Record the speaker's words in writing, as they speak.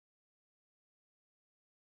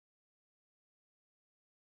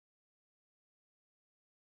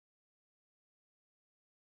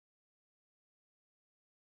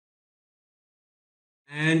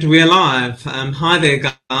And we're live. Hi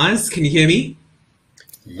there, guys. Can you hear me?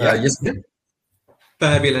 Yes.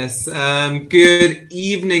 Fabulous. Good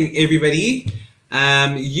evening, everybody.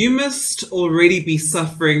 You must already be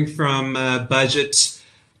suffering from budget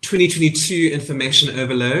 2022 information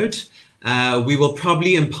overload. We will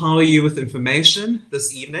probably empower you with information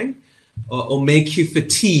this evening or make you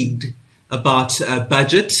fatigued about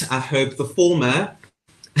budget. I hope the former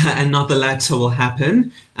and not the latter will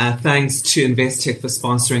happen. Thanks to Investec for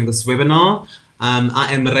sponsoring this webinar.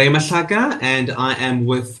 I am Mahlaka and I am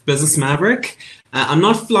with Business Maverick. I'm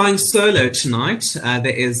not flying solo tonight. There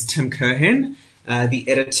is Tim Cohen, the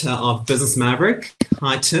editor of Business Maverick.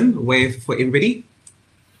 Hi, Tim. Wave for everybody.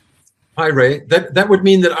 Hi, Ray. That would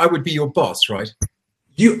mean that I would be your boss, right?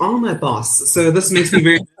 You are my boss. So this makes me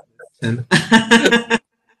very Tim.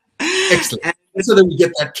 Excellent. So that we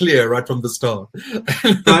get that clear right from the start.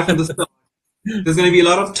 Right from the start. There's going to be a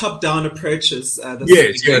lot of top-down approaches.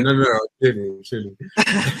 Yes, yeah, no, clearly.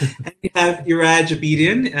 And we have Iraj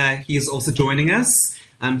Abedian. He is also joining us.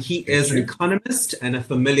 He is an economist and a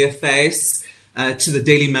familiar face to the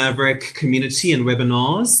Daily Maverick community and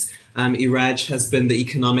webinars. Iraj has been the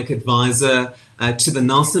economic advisor to the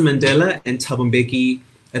Nelson Mandela and Thabo Mbeki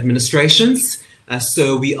administrations.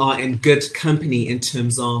 So we are in good company in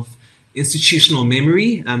terms of institutional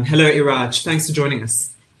memory. Hello, Iraj. Thanks for joining us.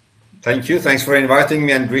 Thank you. Thanks for inviting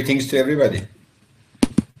me, and greetings to everybody.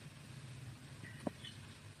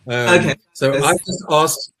 Okay. So I just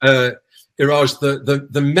asked Iraj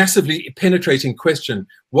the massively penetrating question: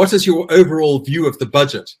 what is your overall view of the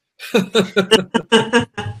budget?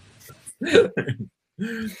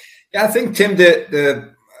 Yeah, I think, Tim,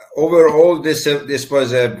 the overall this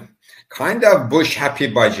was a kind of Bush happy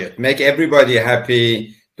budget. Make everybody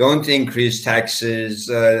happy. Don't increase taxes.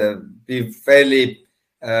 Be fairly,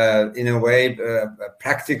 in a way,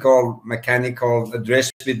 practical, mechanical.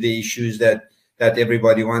 Address with the issues that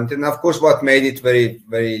everybody wanted. And of course, what made it very,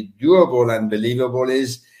 very doable and believable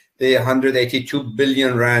is the 182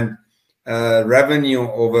 billion rand revenue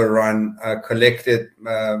overrun collected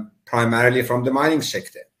primarily from the mining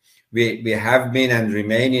sector. We have been and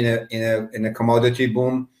remain in a commodity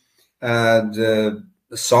boom. The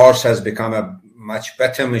SARS has become a much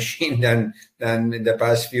better machine than in the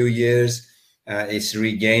past few years. It's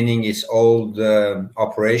regaining its old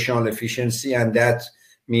operational efficiency, and that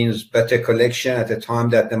means better collection at a time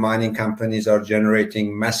that the mining companies are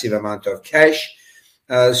generating massive amount of cash.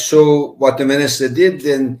 So what the minister did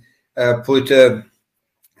then put a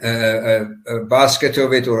basket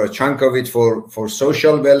of it or a chunk of it for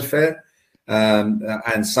social welfare,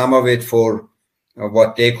 and some of it for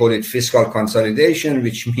what they call it fiscal consolidation,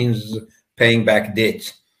 which means paying back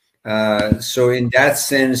debt. So in that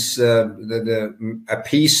sense,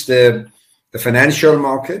 appease the financial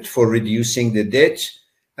market for reducing the debt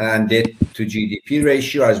and debt to GDP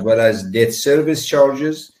ratio, as well as debt service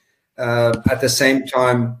charges. At the same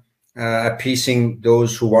time, appeasing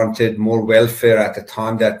those who wanted more welfare at a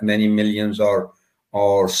time that many millions are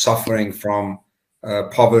suffering from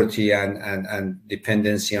poverty and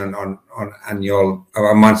dependency on annual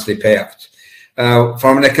or monthly payout.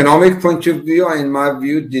 From an economic point of view, in my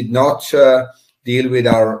view, did not deal with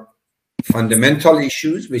our fundamental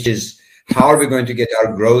issues, which is how are we going to get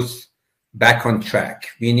our growth back on track.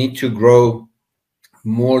 We need to grow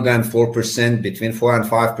more than 4%, between 4 and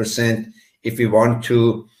 5%, if we want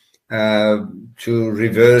to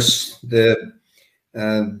reverse the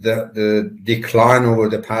decline over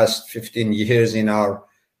the past 15 years in our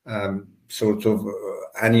sort of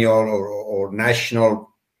annual or national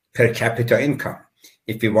per capita income.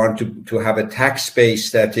 If we want to have a tax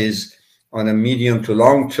base that is on a medium to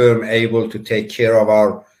long term able to take care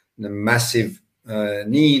of the massive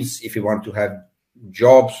needs, if we want to have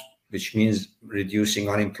jobs, which means reducing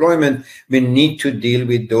unemployment, we need to deal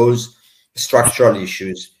with those structural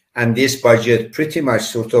issues. And this budget pretty much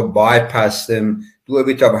sort of bypass them, do a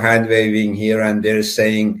bit of hand waving here and there,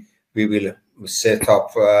 saying we will set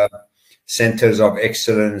up centers of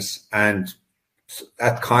excellence, and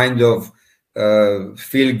that kind of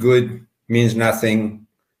feel good means nothing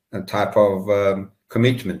type of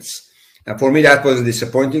commitments. And for me, that was a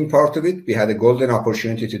disappointing part of it. We had a golden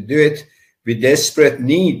opportunity to do it. We desperate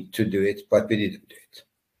need to do it, but we didn't do it.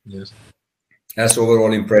 Yes. That's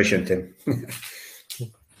overall impression, Tim.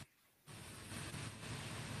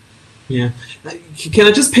 Yeah. Can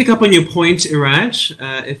I just pick up on your point, Iraj,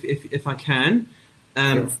 if I can,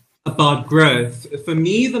 Sure. about growth? For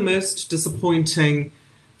me, the most disappointing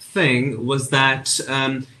thing was that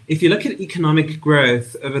if you look at economic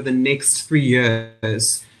growth over the next 3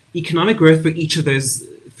 years, economic growth for each of those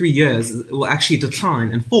 3 years will actually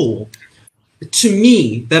decline and fall. to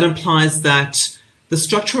me, that implies that the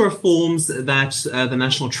structural reforms that the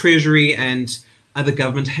National Treasury and other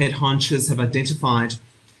government head honchos have identified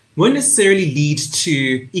won't necessarily lead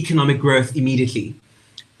to economic growth immediately.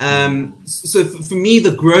 So for me,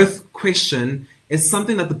 the growth question is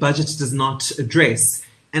something that the budget does not address.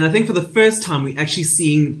 And I think for the first time, we're actually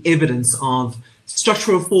seeing evidence of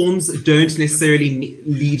structural reforms don't necessarily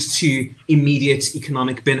lead to immediate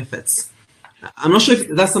economic benefits. I'm not sure if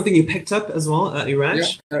that's something you picked up as well,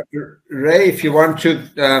 Iraj. Yeah. Ray, if you want to,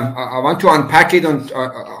 I want to unpack it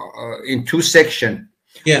in two sections.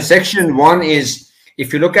 Yeah. Section one is,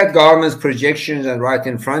 if you look at government's projections, and right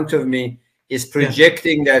in front of me is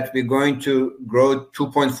projecting that we're going to grow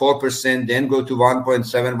 2.4%, then go to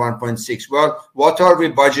 1.7, 1.6. Well, what are we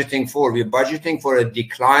budgeting for? We're budgeting for a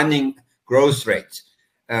declining growth rate.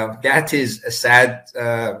 That is a sad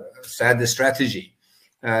strategy,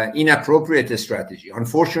 inappropriate strategy,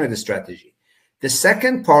 unfortunate strategy. The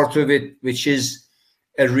second part of it, which is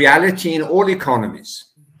a reality in all economies,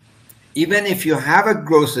 even if you have a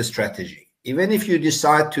growth strategy, even if you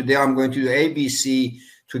decide today I'm going to do ABC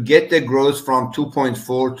to get the growth from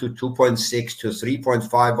 2.4 to 2.6 to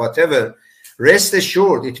 3.5, whatever, rest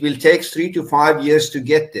assured it will take 3 to 5 years to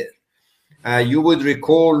get there. You would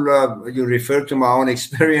recall, you referred to my own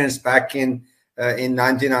experience back in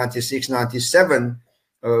 1996, 97.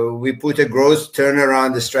 We put a growth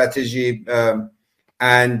turnaround strategy,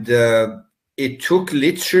 and it took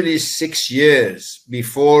literally 6 years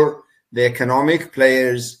before the economic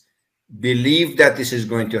players believed that this is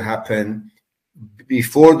going to happen,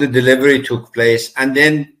 before the delivery took place, and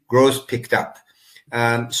then growth picked up.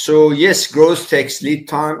 So yes, growth takes lead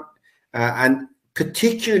time, and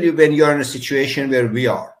particularly when you are in a situation where we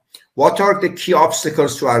are. What are the key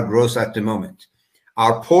obstacles to our growth at the moment?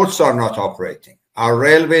 Our ports are not operating. Our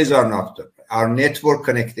railways are not operating. Our network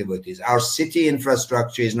connectivities, our city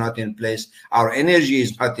infrastructure is not in place. Our energy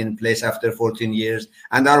is not in place after 14 years.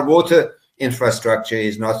 And our water infrastructure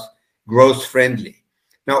is not growth friendly.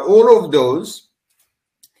 Now, all of those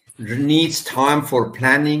needs time for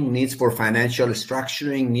planning, needs for financial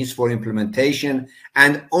structuring, needs for implementation.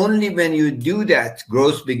 And only when you do that,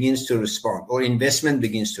 growth begins to respond, or investment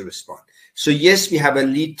begins to respond. So yes, we have a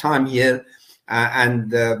lead time here.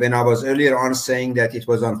 And when I was earlier on saying that it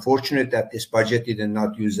was unfortunate that this budget did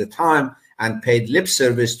not use the time and paid lip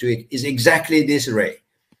service to it, is exactly this, Ray.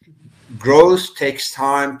 Growth takes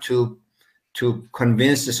time to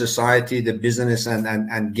convince the society, the business,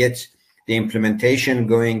 and get the implementation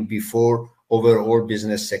going before overall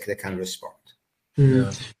business sector can respond.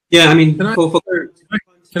 Yeah, I mean, can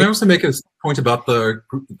I also make a point about the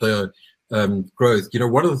growth? You know,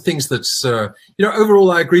 one of the things that's you know,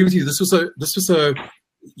 overall, I agree with you. This was a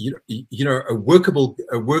a workable,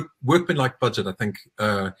 workmanlike budget. I think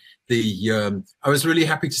I was really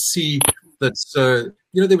happy to see that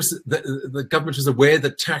you know, there was the government was aware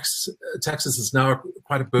that taxes is now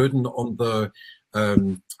quite a burden on the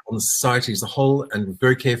society as a whole, and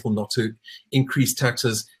very careful not to increase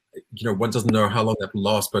taxes. You know, one doesn't know how long that will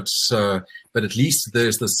last, but at least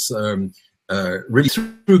there's this really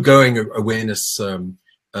through-going awareness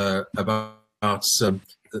about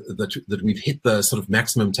that we've hit the sort of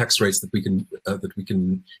maximum tax rates that we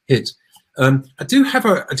can hit. I do have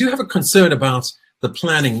a concern about the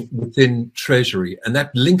planning within Treasury, and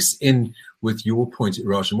that links in with your point,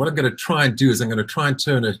 Iraj. And what I'm going to try and do is I'm going to try and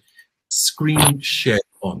turn a screen share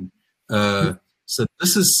on. So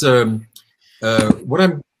this is what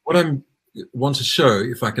I want to show,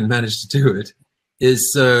 if I can manage to do it,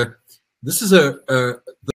 is this is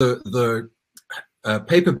the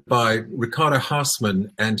paper by Ricardo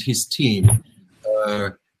Hausman and his team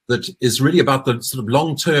that is really about the sort of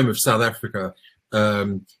long term of South Africa.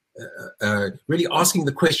 Really asking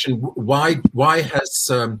the question, why has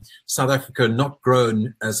South Africa not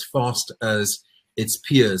grown as fast as its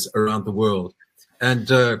peers around the world?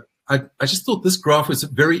 And I just thought this graph was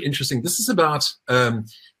very interesting. This is about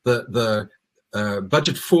the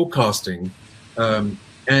budget forecasting, and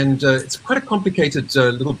it's quite a complicated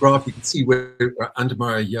little graph. You can see where under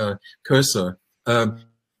my cursor.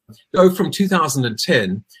 From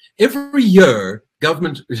 2010, every year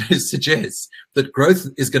government suggests that growth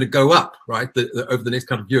is going to go up, right? Over the next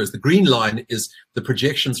couple of years. The green line is the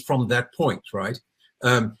projections from that point, right?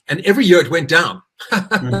 And every year it went down.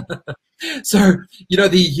 So, you know,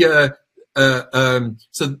 the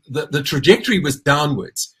trajectory was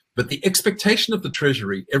downwards, but the expectation of the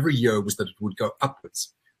Treasury every year was that it would go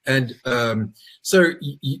upwards. And so,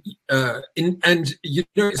 you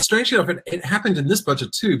know, strangely enough, it happened in this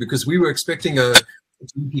budget too, because we were expecting a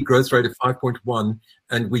GDP growth rate of 5.1,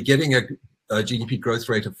 and we're getting GDP growth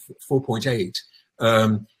rate of 4.8,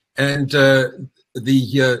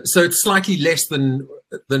 so it's slightly less than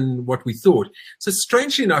what we thought. So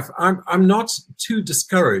strangely enough, I'm not too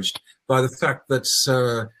discouraged by the fact that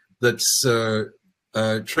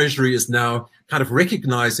Treasury is now kind of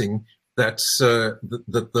recognizing that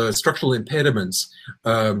the structural impediments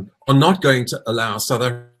are not going to allow South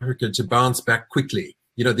Africa to bounce back quickly.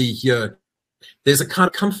 You know, there's a kind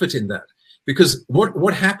of comfort in that, because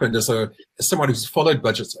what happened as someone who's followed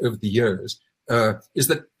budgets over the years is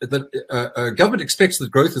that government expects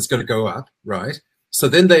that growth is going to go up, right? So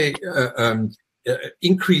then they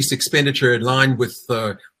increase expenditure in line with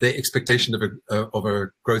their expectation of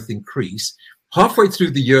a growth increase. Halfway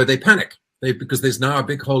through the year, they panic because there's now a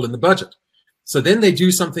big hole in the budget. So then they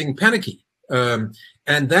do something panicky.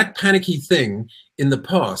 And that panicky thing in the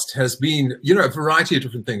past has been, you know, a variety of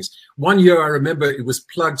different things. One year, I remember it was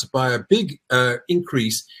plugged by a big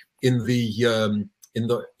increase in the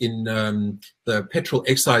petrol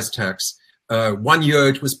excise tax. 1 year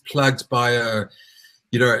it was plugged by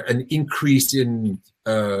an increase in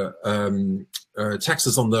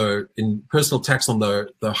taxes in personal tax on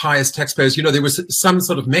the highest taxpayers. You know, there was some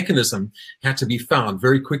sort of mechanism had to be found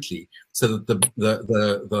very quickly so that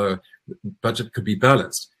the budget could be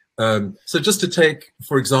balanced. So just to take,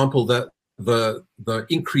 for example, that the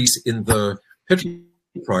increase in the petrol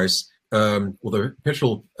price, or the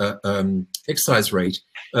petrol excise rate,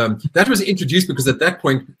 that was introduced because at that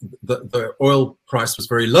point the oil price was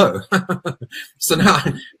very low. So now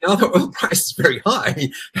the oil price is very high,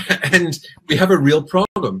 and we have a real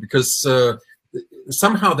problem because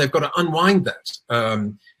somehow they've got to unwind that,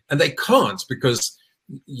 and they can't because,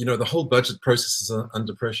 you know, the whole budget process is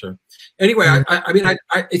under pressure. Anyway, I mean,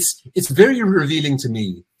 it's very revealing to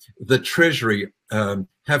me that Treasury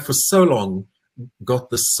have for so long got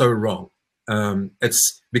this so wrong.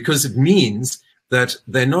 It's because it means that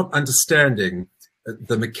they're not understanding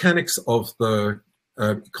the mechanics of the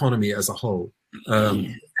economy as a whole.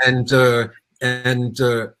 I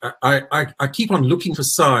keep on looking for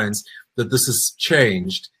signs that this has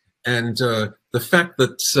changed, and the fact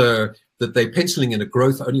that they're penciling in a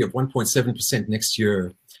growth only of 1.7% next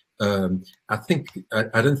year, I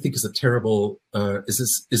don't think is a terrible.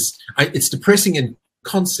 It's depressing in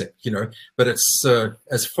concept, you know, but it's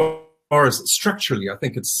as far as structurally, I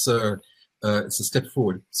think it's a step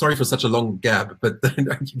forward. Sorry for such a long gab, but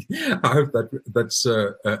I hope that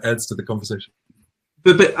adds to the conversation.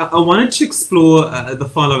 But I wanted to explore the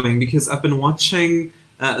following, because I've been watching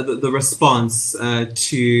the response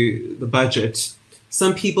to the budget.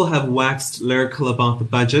 Some people have waxed lyrical about the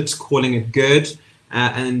budget, calling it good,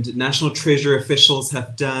 and National Treasury officials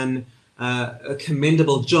have done a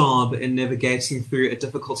commendable job in navigating through a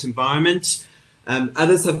difficult environment.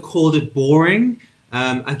 Others have called it boring.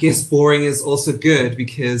 I guess boring is also good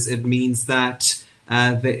because it means that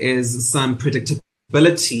there is some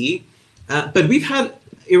predictability. But we've had,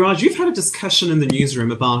 Iraj, you've had a discussion in the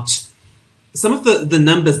newsroom about some of the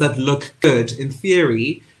numbers that look good in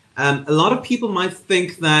theory. A lot of people might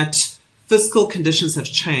think that fiscal conditions have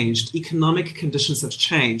changed, economic conditions have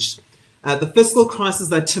changed. The fiscal crisis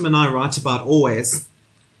that Tim and I write about always,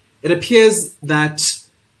 it appears that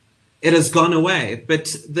it has gone away,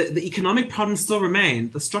 but the economic problems still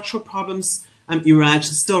remain. The structural problems, Iraj,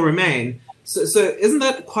 still remain. So isn't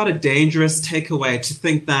that quite a dangerous takeaway to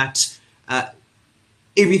think that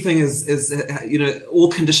everything is you know,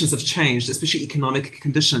 all conditions have changed, especially economic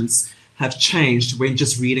conditions have changed when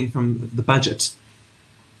just reading from the budget?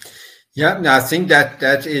 Yeah, no, I think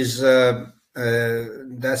that is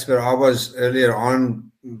that's where I was earlier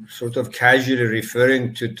on, sort of casually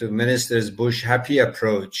referring to Minister's Bush happy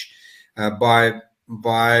approach, by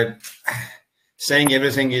saying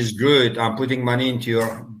everything is good, I'm putting money into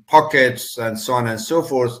your pockets and so on and so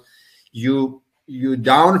forth. You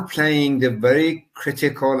downplaying the very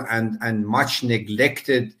critical and much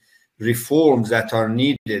neglected reforms that are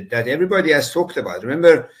needed, that everybody has talked about.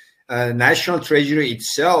 Remember, National Treasury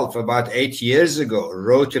itself about 8 years ago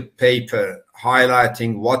wrote a paper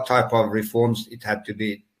highlighting what type of reforms it had to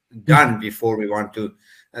be done before we want to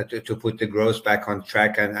put the growth back on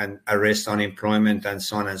track and arrest unemployment and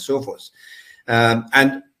so on and so forth.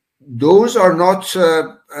 And those are not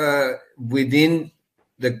within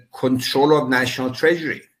the control of National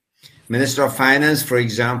Treasury. Minister of Finance, for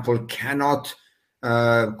example, cannot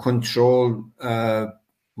control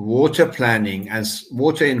water planning and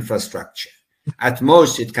water infrastructure. At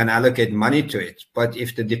most, it can allocate money to it. But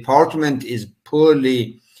if the department is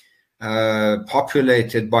poorly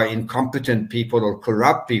populated by incompetent people or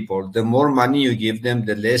corrupt people, the more money you give them,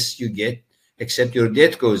 the less you get, except your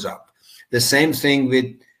debt goes up. The same thing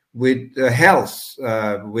with health,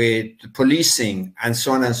 with policing, and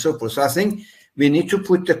so on and so forth. So I think we need to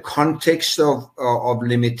put the context of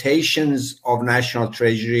limitations of national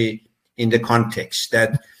treasury in the context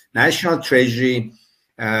that national treasury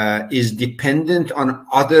is dependent on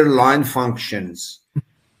other line functions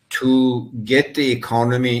to get the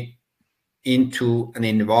economy into an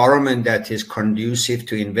environment that is conducive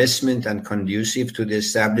to investment and conducive to the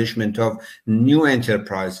establishment of new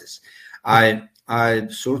enterprises. I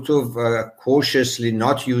sort of cautiously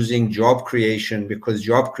not using job creation, because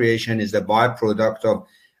job creation is the byproduct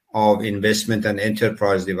of investment and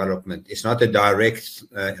enterprise development. It's not a direct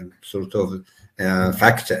sort of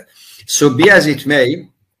factor. So be as it may,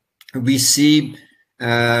 we see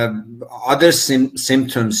other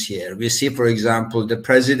symptoms here. We see, for example, the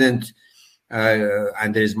president,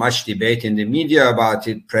 and there is much debate in the media about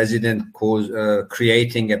it, president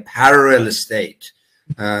creating a parallel state.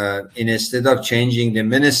 Instead of changing the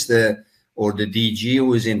minister or the DG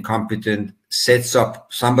who is incompetent, sets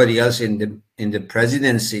up somebody else in the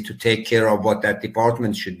presidency to take care of what that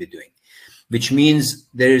department should be doing, which means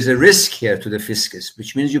there is a risk here to the fiscus,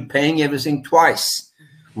 which means you're paying everything twice.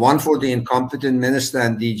 One for the incompetent minister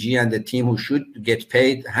and DG and the team who should get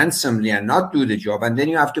paid handsomely and not do the job, and then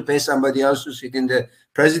you have to pay somebody else to sit in the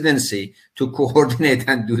presidency to coordinate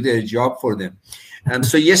and do their job for them.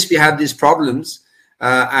 So yes, we have these problems.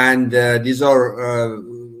 And these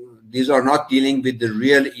are not dealing with the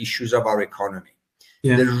real issues of our economy.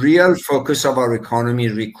 Yeah. The real focus of our economy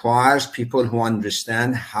requires people who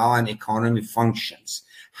understand how an economy functions,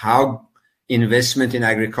 how investment in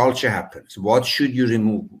agriculture happens, what should you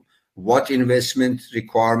remove, what investment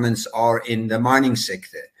requirements are in the mining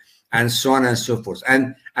sector, and so on and so forth.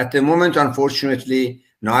 And at the moment, unfortunately,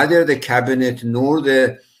 neither the cabinet nor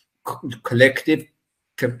the collective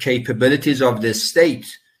capabilities of the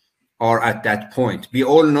state are at that point. We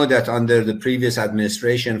all know that under the previous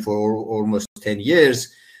administration for almost 10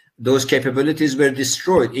 years, those capabilities were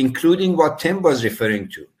destroyed, including what Tim was referring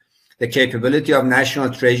to, the capability of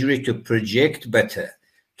national treasury to project better,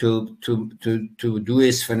 to do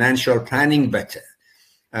its financial planning better.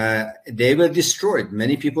 They were destroyed.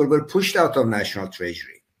 Many people were pushed out of national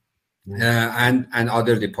treasury and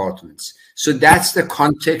other departments. So that's the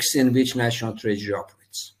context in which national treasury operates.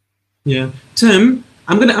 Yeah, Tim,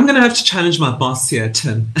 I'm gonna have to challenge my boss here,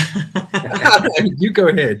 Tim. You go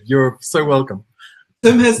ahead. You're so welcome.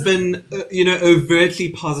 Tim has been, overtly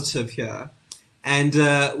positive here, and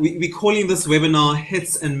we're calling this webinar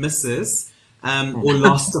 "Hits and Misses" or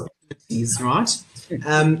lost opportunities, right?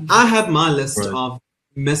 I have my list of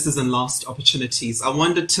misses and lost opportunities. I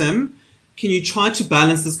wonder, Tim, can you try to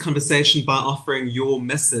balance this conversation by offering your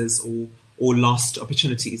misses or lost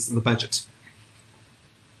opportunities in the budget?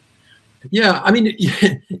 Yeah, I mean,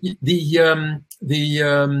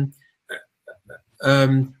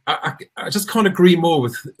 I just can't agree more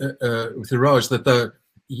with Iraj that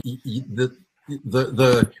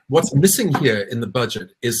the what's missing here in the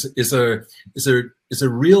budget is a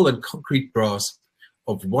real and concrete grasp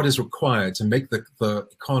of what is required to make the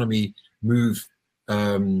economy move,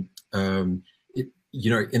 in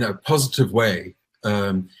a positive way.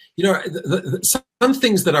 Some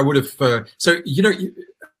things that I would have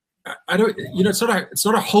I don't, it's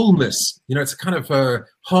not a whole miss, it's a kind of a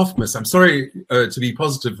half miss. I'm sorry to be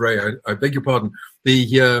positive, Ray, I beg your pardon.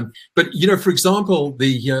 But, for example,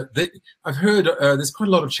 I've heard there's quite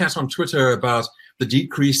a lot of chat on Twitter about the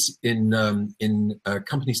decrease in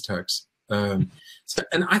companies tax. And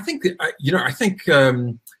I think,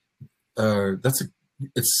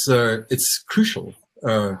 it's crucial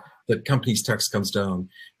that companies tax comes down,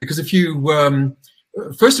 because if you,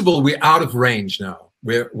 first of all, we're out of range now.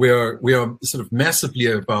 We are sort of massively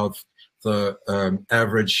above the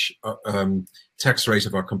average tax rate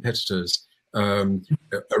of our competitors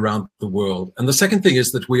around the world. And the second thing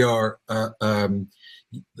is that we are that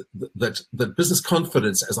business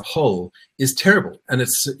confidence as a whole is terrible, and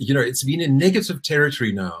it's been in negative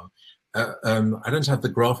territory now. I don't have the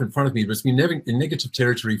graph in front of me, but it's been in negative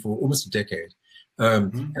territory for almost a decade.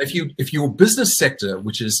 And if your business sector,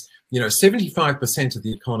 which is 75% of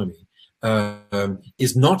the economy,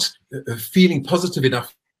 is not feeling positive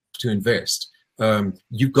enough to invest,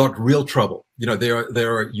 you've got real trouble.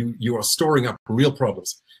 You are storing up real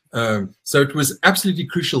problems. So it was absolutely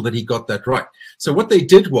crucial that he got that right. So what they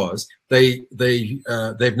did was they've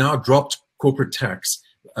now dropped corporate tax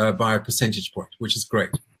by a percentage point, which is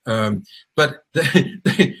great. But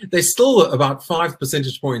they're still about 5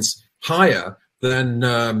 percentage points higher than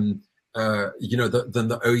than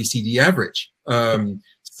the OECD average.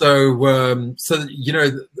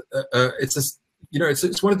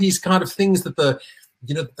 It's one of these kind of things that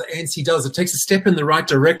you know, the ANC does. It takes a step in the right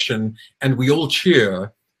direction, and we all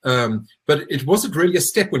cheer. But it wasn't really a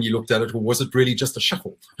step when you looked at it, or was it really just a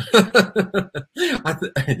shuffle? So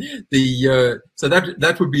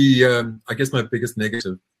that would be, I guess, my biggest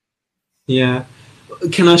negative. Yeah.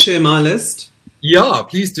 Can I share my list? Yeah,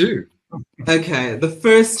 please do. Okay. The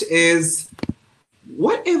first is,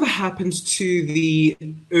 whatever happened to the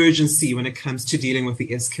urgency when it comes to dealing with the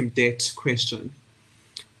Eskom debt question?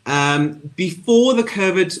 Before the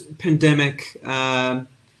COVID pandemic,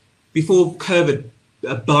 before COVID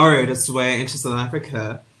borrowed its way into South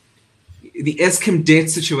Africa, the Eskom debt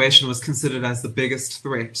situation was considered as the biggest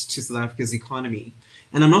threat to South Africa's economy.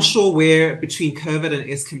 And I'm not sure where between COVID and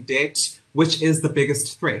Eskom debt, which is the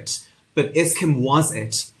biggest threat, but Eskom was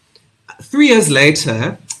it. 3 years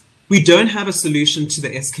later, we don't have a solution to the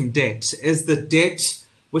Eskom debt. Is the debt,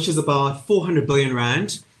 which is about 400 billion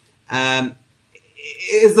rand,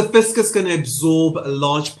 is the fiscus going to absorb a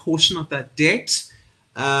large portion of that debt?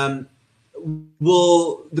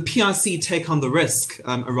 Will the PRC take on the risk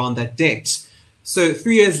around that debt? So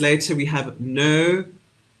 3 years later, we have no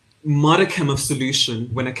modicum of solution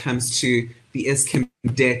when it comes to the Eskom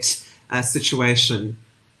debt situation.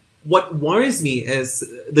 What worries me is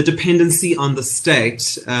the dependency on the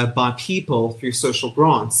state by people through social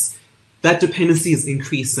grants. That dependency is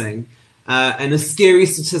increasing. And a scary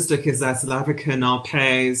statistic is that South Africa now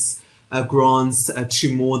pays grants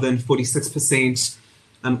to more than 46%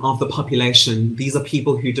 of the population. These are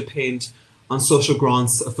people who depend on social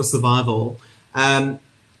grants for survival. I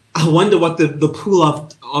wonder what the pool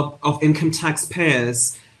of income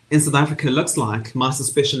taxpayers in South Africa looks like. My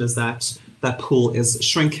suspicion is that that pool is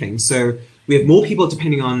shrinking. So we have more people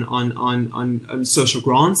depending on social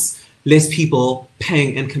grants, less people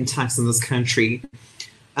paying income tax in this country.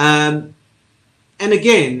 And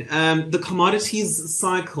again, the commodities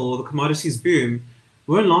cycle, the commodities boom,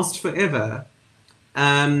 won't last forever.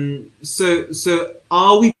 So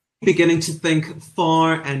are we beginning to think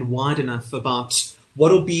far and wide enough about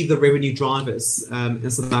what will be the revenue drivers in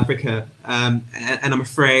South Africa? And I'm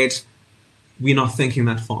afraid we're not thinking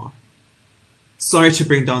that far. Sorry to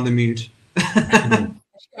bring down the mood.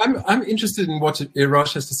 I'm interested in what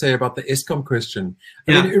Iraj has to say about the Eskom question.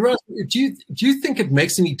 I Yeah. mean, Iraj, do you think it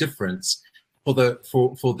makes any difference for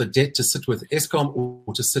the debt to sit with Eskom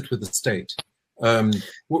or to sit with the state?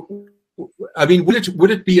 I mean,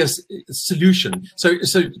 would it be a solution? So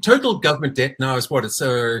total government debt now is what? It's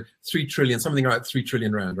 3 trillion, something like 3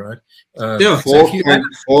 trillion rand, right? Yeah.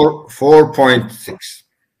 4.6.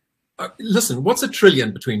 Listen, what's a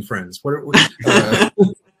trillion between friends?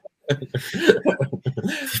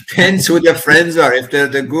 Depends who the friends are. If they're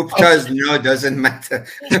the Guptas, no, it doesn't matter.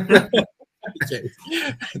 Okay.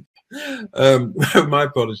 My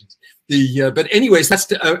apologies. But anyways, that's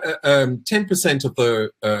 10% of the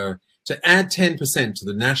to add 10% to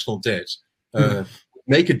the national debt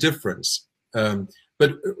make a difference.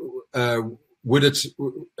 But would it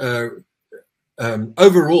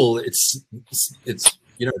overall? It's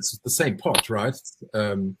you know, it's the same pot, right?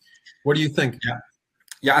 What do you think?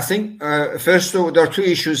 Yeah, I think first of all, there are two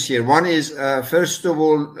issues here. One is first of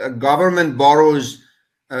all, government borrows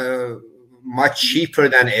much cheaper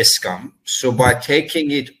than Eskom. So by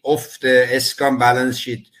taking it off the Eskom balance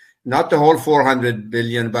sheet, not the whole 400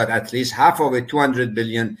 billion, but at least half of it, 200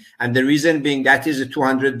 billion. And the reason being that is a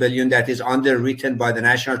 200 billion that is underwritten by the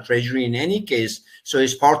National Treasury in any case. So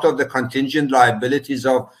it's part of the contingent liabilities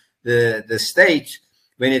of the state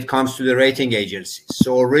when it comes to the rating agencies.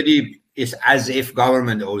 So already it's as if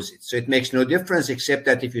government owes it. So it makes no difference except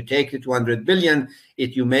that if you take the 200 billion,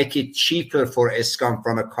 you make it cheaper for Eskom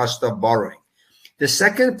from a cost of borrowing. The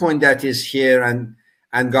second point that is here, and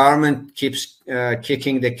government keeps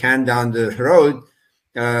kicking the can down the road.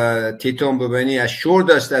 Tito Mbubeni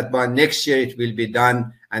assured us that by next year it will be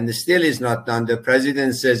done, and the still is not done. The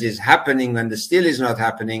president says it's happening, and the still is not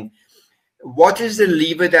happening. What is the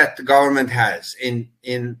lever that the government has in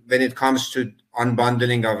when it comes to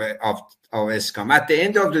unbundling of Eskom? At the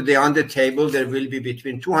end of the day, on the table, there will be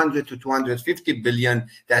between 200 to 250 billion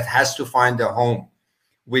that has to find a home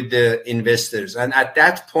with the investors. And at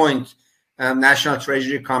that point, National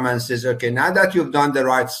Treasury comes and says, okay, now that you've done the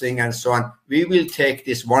right thing and so on, we will take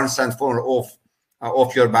this once and for all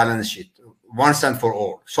off your balance sheet, once and for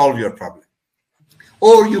all, solve your problem.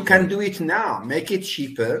 Or you can do it now, make it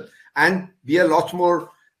cheaper, and be a lot more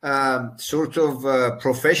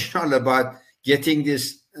professional about getting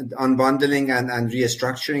this unbundling and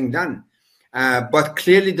restructuring done. But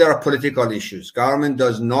clearly there are political issues. Government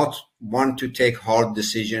does not want to take hard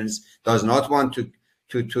decisions, does not want to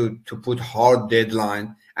put hard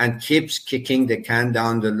deadline, and keeps kicking the can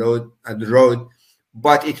down the road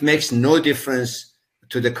but it makes no difference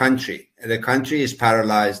to the country. The country is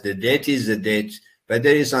paralyzed. The debt is the debt, whether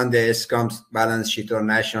it's on the ESCOM's balance sheet or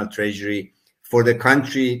national treasury. For the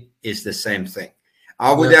country, it's the same thing.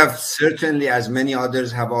 I would have certainly, as many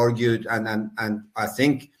others have argued, and I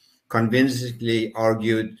think convincingly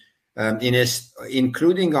argued,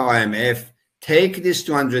 including IMF, take this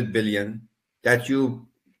 200 billion that you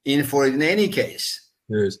in for in any case,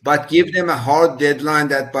 but give them a hard deadline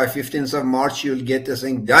that by 15th of March you'll get the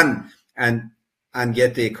thing done and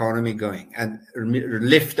get the economy going and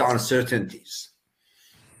lift the uncertainties.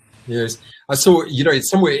 Yes, I saw, it's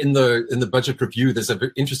somewhere in the budget review, there's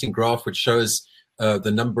an interesting graph which shows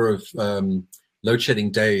the number of load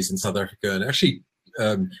shedding days in South Africa, and actually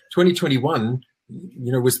 2021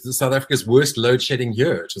 was South Africa's worst load shedding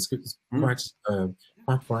year. It was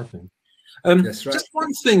quite frightening. That's right. Just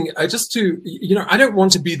one thing, just to, I don't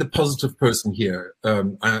want to be the positive person here,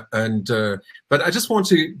 but I just want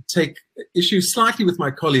to take issue slightly with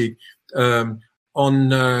my colleague on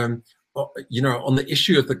the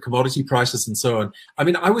issue of the commodity prices and so on. I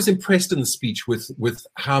mean, I was impressed in the speech with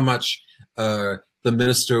how much the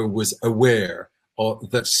minister was aware of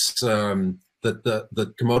that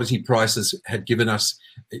the commodity prices had given us,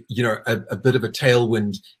 a bit of a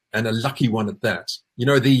tailwind, and a lucky one at that.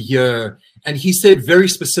 And he said very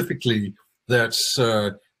specifically that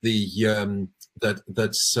that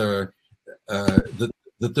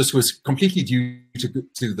this was completely due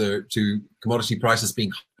to commodity prices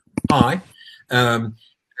being high, and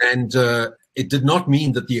it did not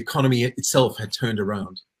mean that the economy itself had turned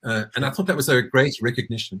around. And I thought that was a great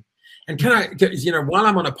recognition. And can I, while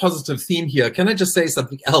I'm on a positive theme here, can I just say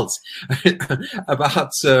something else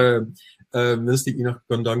about Minister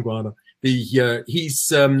Godongwana?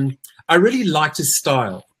 I really liked his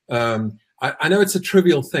style. I know it's a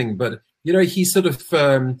trivial thing, but he sort of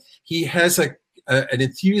he has an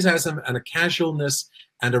enthusiasm and a casualness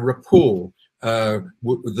and a rapport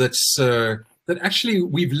that actually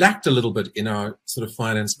we've lacked a little bit in our sort of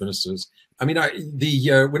finance ministers. I mean,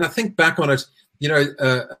 when I think back on it,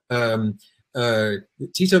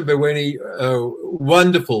 Tito Mboweni,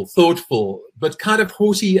 wonderful, thoughtful, but kind of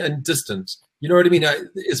haughty and distant. You know what I mean?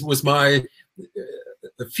 Was my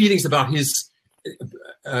feelings about his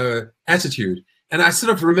attitude. And I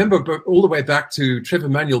sort of remember all the way back to Trevor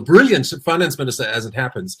Manuel, brilliant finance minister as it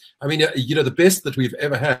happens. I mean, the best that we've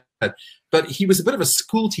ever had. But he was a bit of a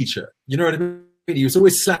school teacher. You know what I mean? He was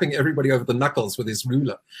always slapping everybody over the knuckles with his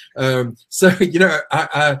ruler. So,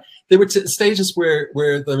 there were stages where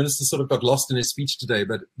the minister sort of got lost in his speech today.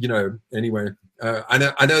 But, anyway,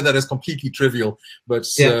 I know that is completely trivial, but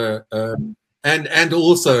and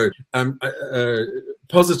also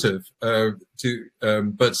positive but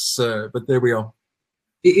there we are.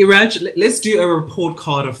 Iraj, let's do a report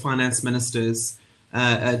card of finance ministers.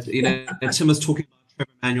 Tim was talking about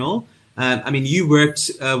Trevor Manuel. I mean, you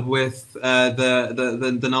worked with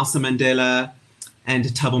the Nelson Mandela and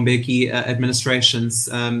Thabo Mbeki administrations.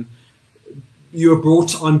 You were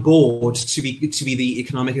brought on board to be the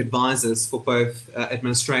economic advisors for both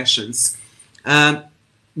administrations.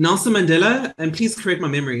 Nelson Mandela, and please correct my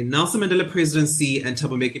memory, Nelson Mandela presidency and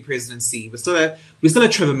Thabo Mbeki presidency. We're still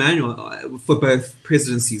at Trevor Manuel for both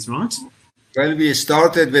presidencies, right? Well, we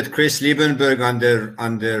started with Chris Liebenberg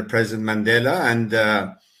under President Mandela, and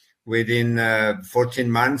within 14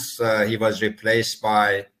 months he was replaced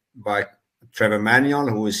by Trevor Manuel,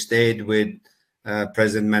 who stayed with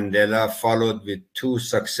President Mandela, followed with 2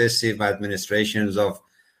 successive administrations of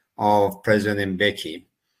President Mbeki.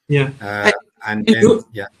 Yeah. And then,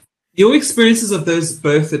 your experiences of those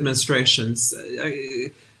both administrations,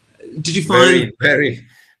 did you find very,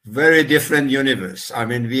 very different universe? I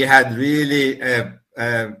mean, we had really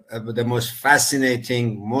the most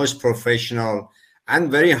fascinating, most professional,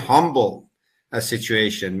 and very humble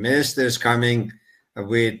situation. Ministers coming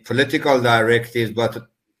with political directives, but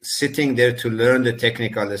sitting there to learn the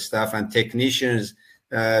technical stuff, and technicians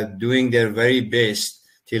doing their very best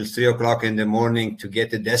till 3 o'clock in the morning to get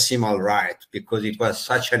the decimal right, because it was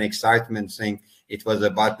such an excitement thing. It was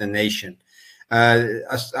about the nation.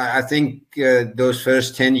 I think those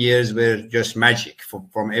first 10 years were just magic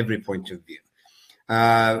from every point of view.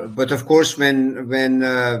 But of course, when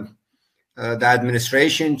the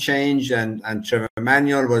administration changed and Trevor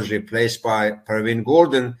Manuel was replaced by Pravin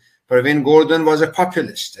Gordhan was a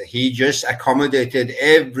populist. He just accommodated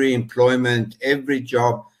every employment, every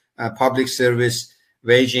job, public service,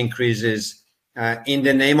 wage increases in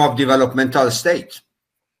the name of developmental state,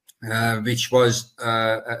 which was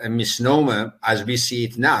a misnomer as we see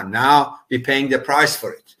it now. Now we're paying the price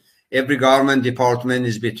for it. Every government department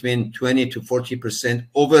is between 20 to 40%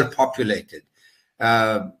 overpopulated.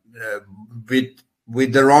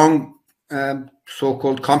 with the wrong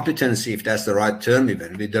so-called competency, if that's the right term,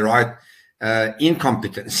 even with the right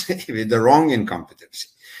incompetency, with the wrong incompetency.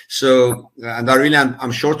 So, and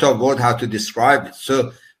I'm short of word how to describe it.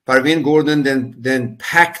 So Parveen Gordon then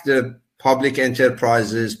packed the public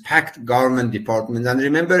enterprises, packed government departments, and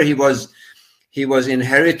remember he was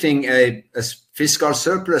inheriting a fiscal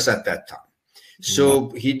surplus at that time. So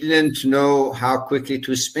he didn't know how quickly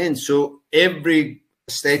to spend. So every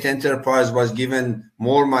state enterprise was given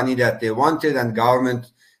more money that they wanted, and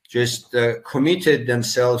government just committed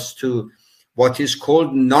themselves to what is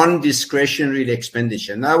called non-discretionary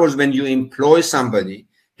expenditure. In other words, when you employ somebody,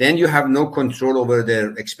 then you have no control over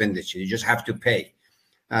their expenditure. You just have to pay.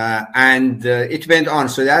 And it went on.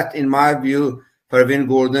 So that, in my view, Parveen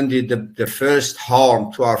Gordon did the first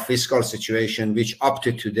harm to our fiscal situation, which up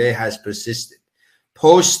to today has persisted.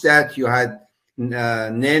 Post that, you had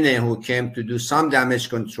Nene, who came to do some damage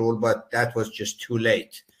control, but that was just too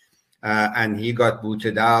late. And he got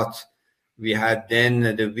booted out. We had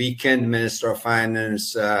then the weekend Minister of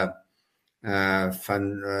Finance, Van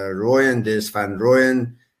Rooyen.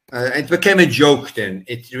 It became a joke then.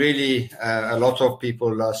 It really, a lot of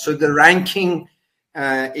people lost. So the ranking,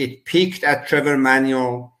 it peaked at Trevor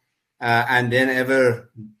Manuel, and then ever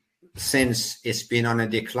since it's been on a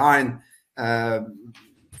decline.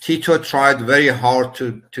 Tito tried very hard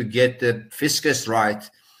to get the fiscus right.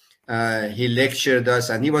 He lectured us,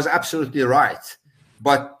 and he was absolutely right.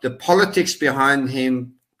 But the politics behind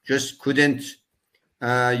him just couldn't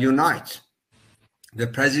unite. The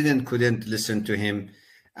president couldn't listen to him,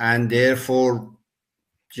 and therefore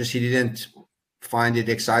just he didn't find it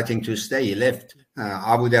exciting to stay. He left.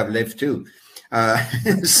 I would have left too.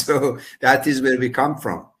 So that is where we come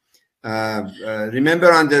from.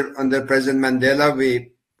 Remember, under President Mandela,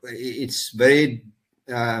 it's very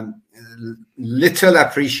little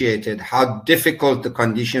appreciated how difficult the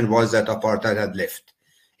condition was that apartheid had left.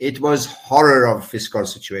 It was horror of fiscal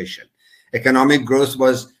situation. Economic growth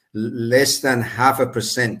was less than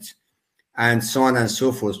 0.5%, and so on and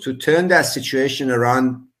so forth. To turn that situation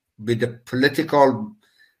around with the political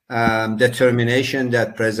determination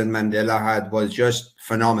that President Mandela had was just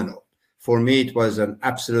phenomenal. For me, it was an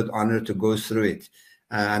absolute honor to go through it,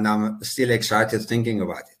 and I'm still excited thinking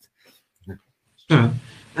about it. Sure.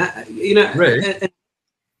 You know,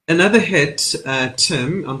 another hit,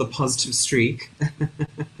 Tim, on the positive streak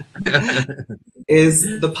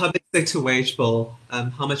is the public sector wage bill.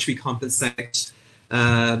 How much we compensate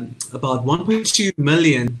about 1.2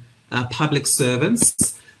 million public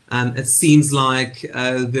servants. It seems like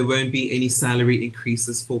there won't be any salary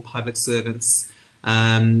increases for public servants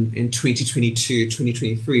in 2022,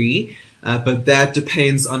 2023, but that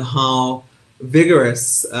depends on how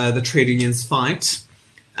vigorous the trade unions fight.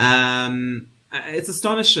 It's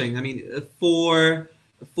astonishing. I mean, for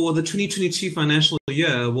the 2022 financial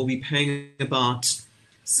year, we'll be paying about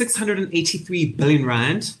 683 billion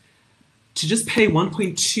rand to just pay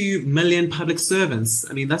 1.2 million public servants.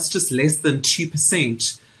 I mean, that's just less than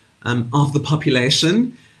 2% of the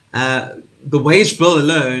population. The wage bill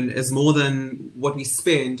alone is more than what we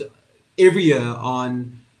spend every year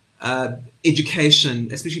on education,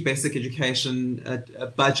 especially basic education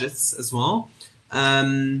budgets as well.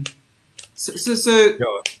 Although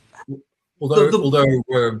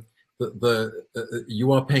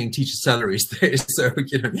you are paying teacher salaries there, so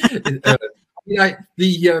you know.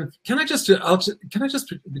 Can I just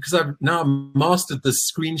because I've now mastered the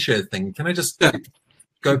screen share thing, can I just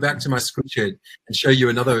go back to my screen share and show you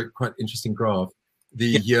another quite interesting graph?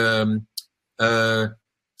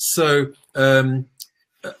 So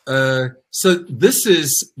this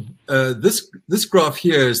is this graph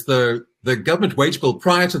here is the government wage bill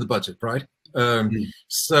prior to the budget, right?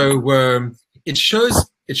 So it shows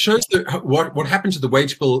what happened to the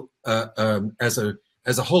wage bill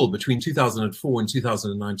as a whole between 2004 and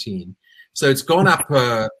 2019. So it's gone up,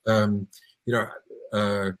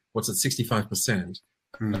 what's it, 65%.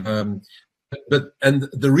 And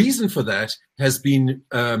the reason for that has been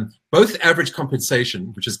both average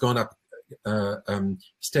compensation, which has gone up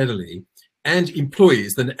steadily, and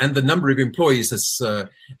employees, and the number of employees has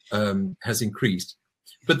increased.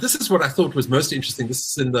 But this is what I thought was most interesting. This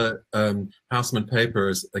is in the Houseman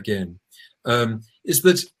papers again.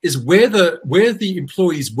 Is where the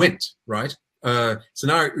employees went, right? So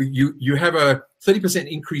now you have a 30%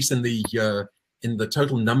 increase in the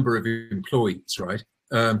total number of employees, right?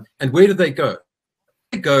 And where do they go?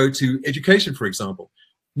 They go to education, for example.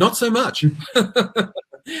 Not so much.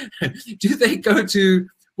 Do they go to,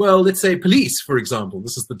 well, let's say police, for example?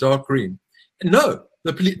 This is the dark green. No,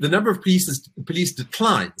 the number of police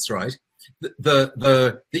declines, right?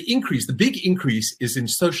 the increase, the big increase, is in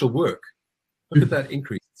social work. Look at that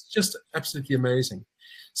increase. It's just absolutely amazing.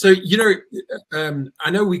 So, you know,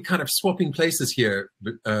 I know we kind of swapping places here,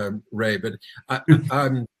 Ray, but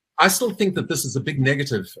I still think that this is a big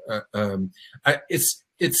negative. I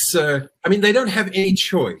mean, they don't have any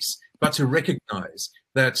choice but to recognize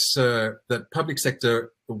that that public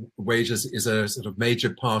sector wages is a sort of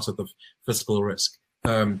major part of the fiscal risk.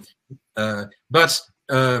 But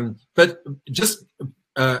just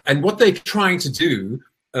and what they're trying to do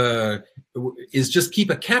is just keep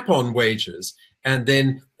a cap on wages, and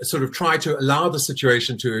then sort of try to allow the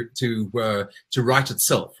situation to right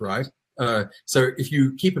itself, right? So if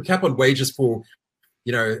you keep a cap on wages for,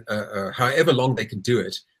 you know, however long they can do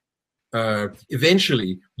it,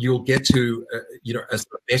 eventually you'll get to you know, a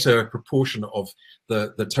better proportion of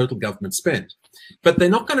the total government spend. But they're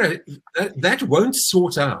not going to. That won't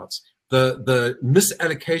sort out the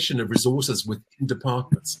misallocation of resources within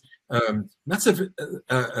departments. That's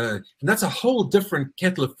a whole different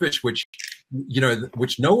kettle of fish, which, you know,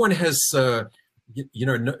 which no one has you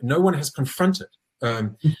know, no one has confronted. I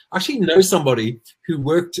actually know somebody who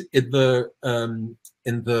worked in the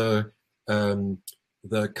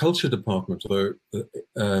culture department, or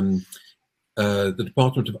the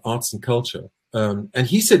Department of Arts and Culture, and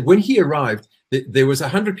he said when he arrived, there was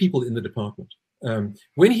 100 people in the department.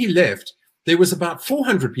 When he left, there was about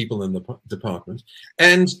 400 people in the department,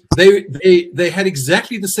 and they had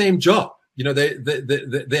exactly the same job. You know,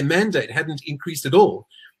 their mandate hadn't increased at all,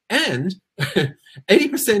 and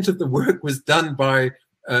 80% of the work was done by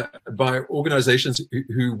organizations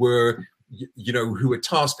who were, you know, who were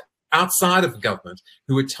tasked outside of the government,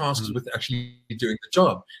 who were tasked with actually doing the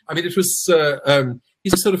job. I mean, it was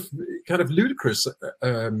it's sort of kind of ludicrous.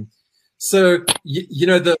 So you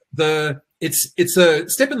know, it's a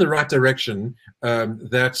step in the right direction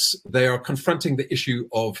that they are confronting the issue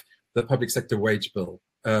of the public sector wage bill.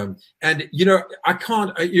 And you know, I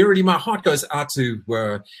can't. Already, my heart goes out to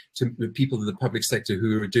the people in the public sector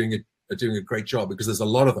who are doing a great job, because there's a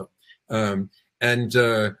lot of them. And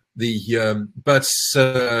they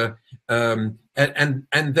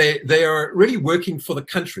are really working for the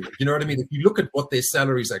country. You know what I mean? If you look at what their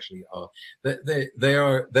salaries actually are, they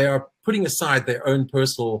are putting aside their own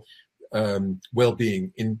personal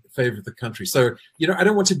well-being in favor of the country. So, you know, I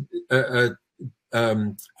don't want to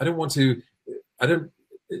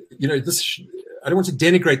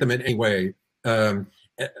denigrate them in any way. But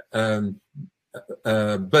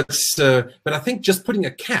I think just putting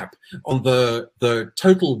a cap on the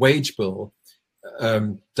total wage bill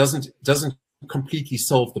doesn't completely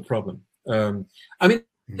solve the problem. I mean,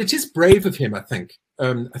 it is brave of him, I think.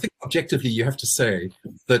 I think objectively you have to say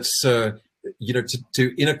that you know,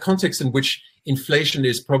 to in a context in which inflation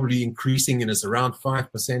is probably increasing and is around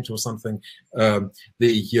 5% or something,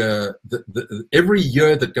 every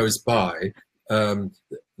year that goes by,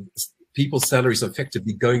 people's salaries are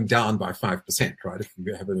effectively going down by 5%, right? If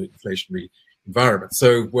you have an inflationary environment,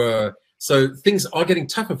 so things are getting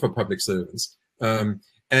tougher for public servants, and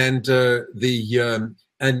that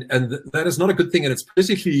is not a good thing, and it's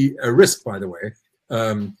politically a risk, by the way.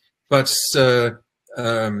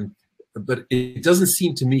 But it doesn't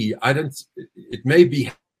seem to me. It may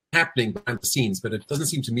be happening behind the scenes, but it doesn't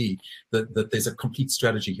seem to me that there's a complete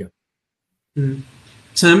strategy here. Mm.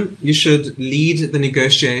 Tim, you should lead the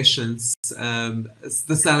negotiations,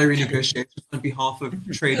 the salary negotiations on behalf of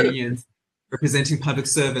trade unions representing public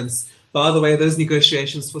servants. By the way, those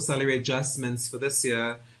negotiations for salary adjustments for this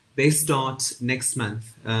year, they start next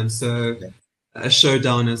month. So a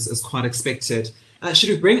showdown is quite expected. Should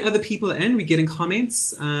we bring other people in? We're getting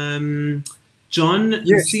comments. John,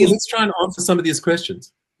 let's try and answer some of these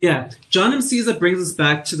questions. Yeah, John M. Caesar brings us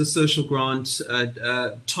back to the social grant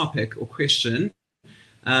topic or question.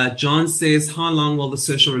 John says, how long will the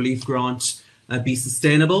social relief grant be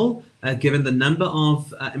sustainable, given the number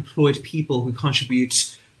of employed people who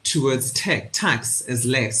contribute towards tax is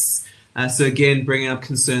less? So again, bringing up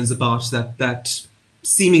concerns about that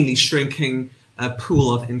seemingly shrinking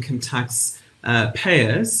pool of income tax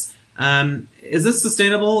payers. Is this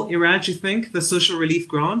sustainable, Iraj, you think, the social relief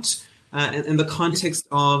grant, in the context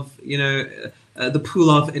of, you know, the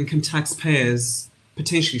pool of income tax payers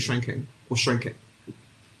potentially shrinking?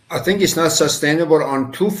 I think it's not sustainable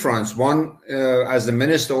on two fronts. One, as the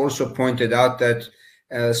minister also pointed out, that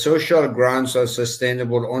social grants are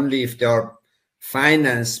sustainable only if they are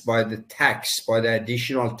financed by the the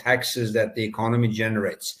additional taxes that the economy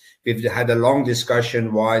generates. We've had a long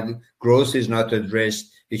discussion why the growth is not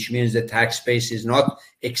addressed, which means the tax base is not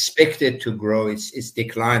expected to grow, it's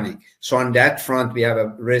declining. So on that front, we have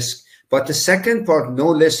a risk. But the second part, no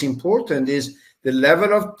less important, is the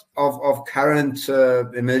level of current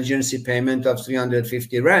emergency payment of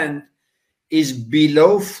 350 Rand is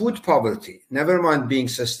below food poverty, never mind being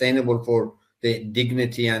sustainable for the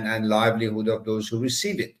dignity and livelihood of those who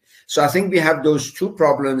receive it. So I think we have those two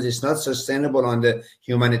problems. It's not sustainable on the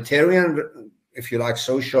humanitarian, if you like,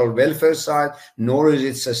 social welfare side, nor is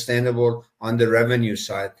it sustainable on the revenue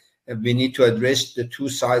side. We need to address the two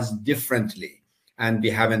sides differently, and we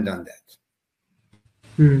haven't done that.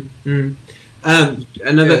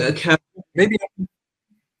 Another maybe.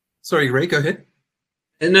 Sorry, Ray, go ahead.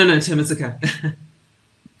 No, Tim, it's okay.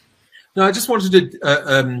 No, I just wanted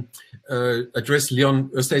to address Leon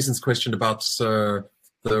Oosthuizen's question about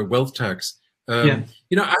the wealth tax. You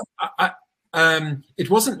know, it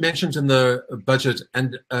wasn't mentioned in the budget,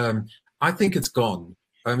 and I think it's gone.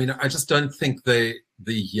 I mean, I just don't think I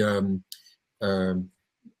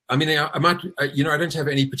mean, I might, you know, I don't have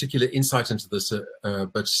any particular insight into this,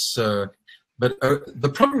 but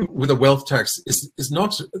the problem with a wealth tax is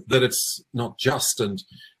not that it's not just and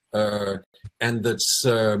that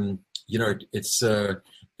you know,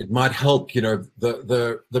 it might help. You know,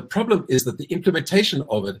 the problem is that the implementation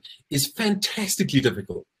of it is fantastically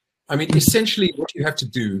difficult. I mean, essentially, what you have to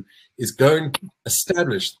do is go and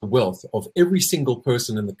establish the wealth of every single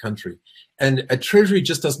person in the country, and a treasury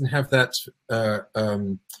just doesn't have that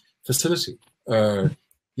facility. You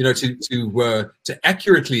know, to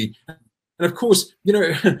accurately, and of course, you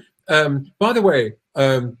know, by the way,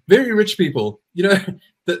 very rich people, you know,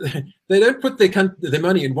 they don't put their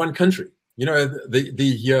money in one country. You know,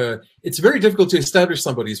 it's very difficult to establish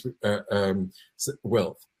somebody's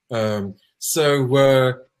wealth.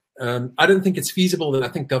 I don't think it's feasible, and I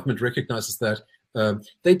think government recognizes that.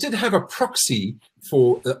 They did have a proxy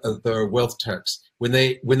for the wealth tax when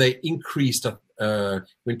they increased, when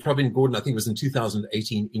Pravin Gordhan, I think it was in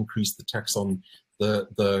 2018, increased the tax on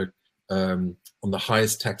the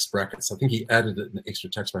highest tax brackets. I think he added an extra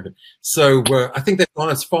tax bracket. So I think they've gone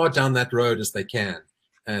as far down that road as they can,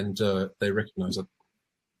 and they recognize it.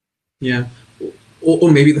 Yeah,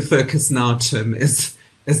 or maybe the focus now, Tim, is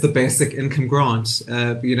the basic income grant.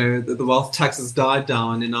 You know, the wealth tax has died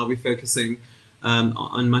down, and now we're focusing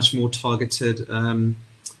on much more targeted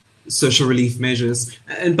social relief measures.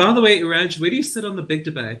 And by the way, Iraj, where do you sit on the big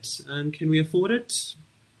debate? Can we afford it?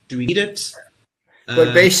 Do we need it?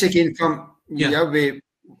 Well, basic income,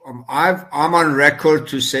 I'm on record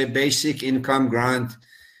to say basic income grant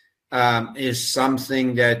is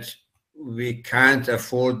something that we can't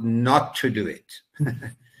afford not to do it.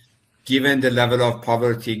 Given the level of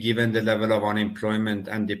poverty, given the level of unemployment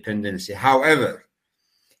and dependency. However,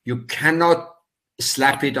 you cannot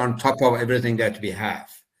slap it on top of everything that we have.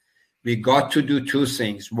 We got to do two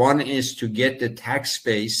things. One is to get the tax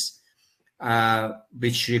base,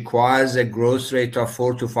 which requires a growth rate of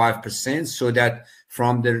 4 to 5%, so that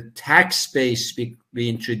from the tax base, we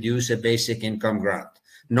introduce a basic income grant,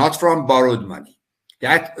 not from borrowed money.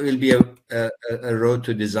 That will be a road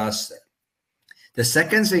to disaster. The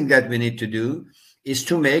second thing that we need to do is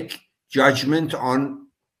to make judgment on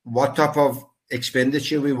what type of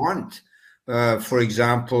expenditure we want. For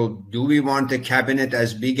example, do we want a cabinet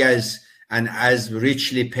as big as and as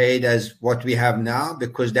richly paid as what we have now?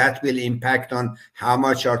 Because that will impact on how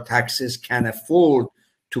much our taxes can afford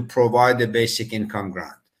to provide a basic income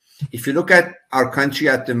grant. If you look at our country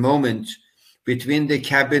at the moment, between the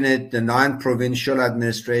cabinet, the 9 provincial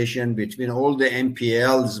administration, between all the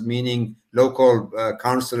MPLs, meaning local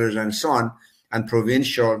councillors and so on, and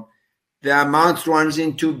provincial, the amount runs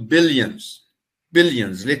into billions,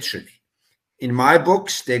 literally. In my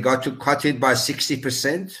books, they got to cut it by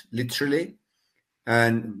 60%, literally,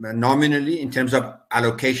 and nominally in terms of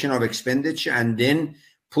allocation of expenditure, and then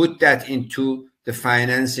put that into the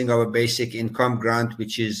financing of a basic income grant,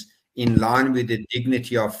 which is in line with the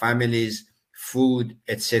dignity of families, food,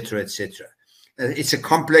 etc., etc. It's a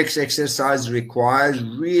complex exercise, requires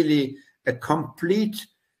really a complete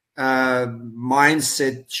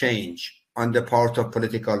mindset change on the part of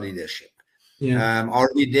political leadership. Yeah.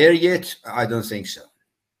 Are we there yet? I don't think so.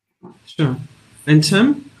 Sure. And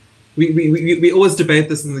Tim, we always debate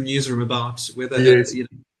this in the newsroom about whether it's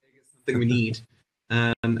something we need,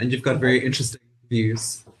 and you've got very interesting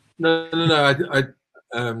views. No.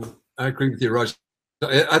 I agree with you, Raj.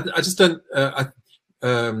 I just don't. I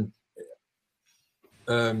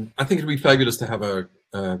think it'd be fabulous to have a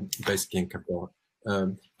basic income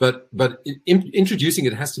grant, but introducing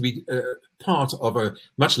it has to be part of a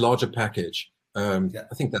much larger package. I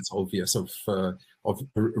think that's obvious of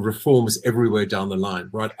reforms everywhere down the line,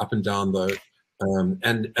 right up and down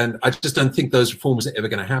and I just don't think those reforms are ever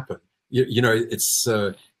going to happen. You know, it's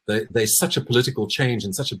there's such a political change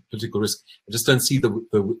and such a political risk. I just don't see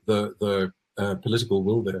the political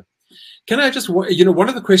will there. Can I just, one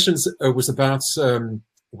of the questions was about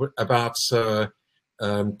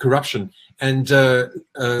corruption, and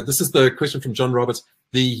this is the question from John Roberts.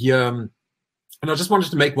 And I just wanted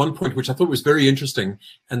to make one point which I thought was very interesting,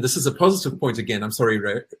 and this is a positive point again. I'm sorry,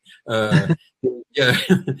 Ray. Yeah,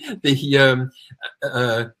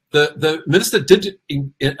 the minister did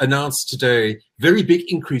announce today very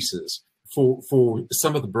big increases for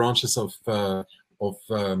some of the branches of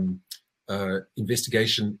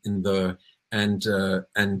investigation in the and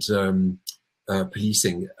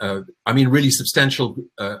policing. I mean, really substantial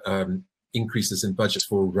increases in budgets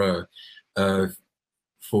for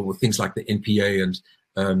things like the NPA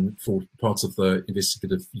and for parts of the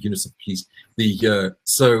investigative units of police. I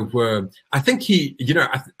think he,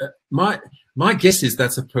 my guess is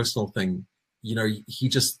that's a personal thing. He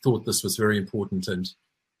just thought this was very important, and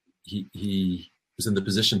he was in the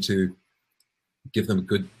position to give them a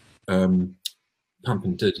good pump,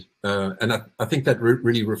 and did. And I think that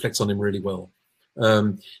really reflects on him really well.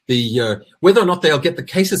 Whether or not they'll get the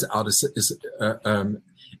cases out is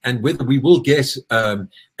and whether we will get a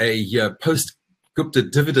post-Gupta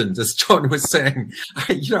dividend, as John was saying,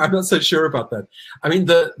 I'm not so sure about that. I mean,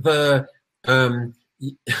 the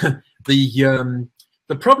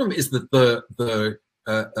problem is that the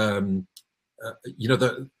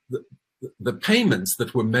payments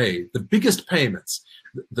that were made, the biggest payments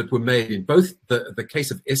that were made in both the case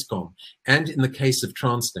of Eskom and in the case of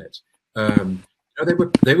Transnet,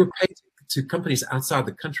 they were paid to companies outside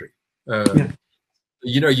the country. Yeah.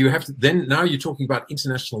 You have to now you're talking about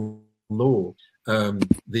international law. I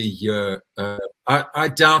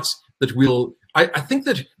doubt that we'll. I think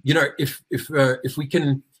that if we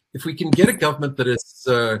can get a government that is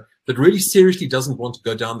that really seriously doesn't want to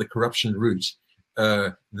go down the corruption route,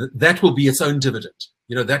 that will be its own dividend.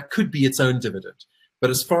 That could be its own dividend. But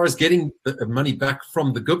as far as getting the money back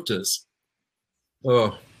from the Guptas,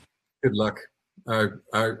 oh, good luck. I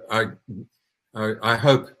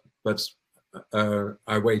hope, but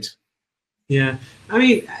I wait. Yeah, I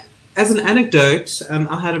mean, as an anecdote,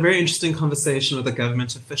 I had a very interesting conversation with a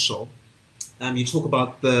government official. We talked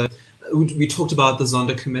about the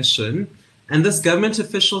Zondo Commission, and this government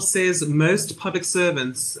official says most public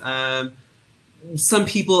servants, some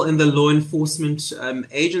people in the law enforcement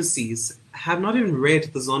agencies, have not even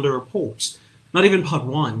read the Zondo report, not even part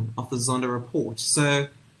 1 of the Zondo report. So,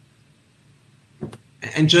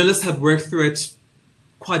 and journalists have worked through it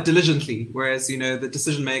quite diligently, whereas the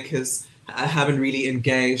decision makers haven't really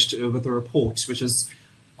engaged with the report, which is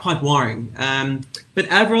quite worrying. But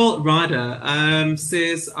Avril Ryder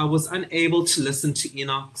says, I was unable to listen to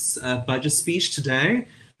Enoch's budget speech today.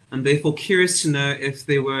 I'm therefore curious to know if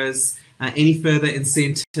there was any further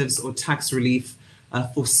incentives or tax relief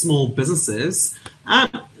for small businesses.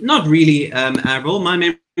 Not really, Avril. My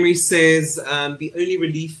memory says the only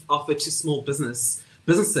relief offered to small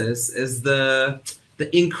businesses is the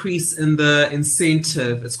increase in the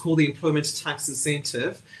incentive. It's called the employment tax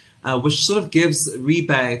incentive, which sort of gives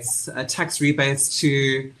rebates, tax rebates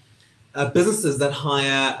to businesses that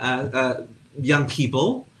hire young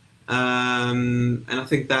people, and I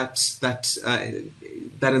think that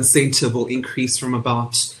incentive will increase from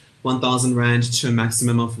about 1,000 Rand to a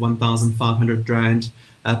maximum of 1,500 Rand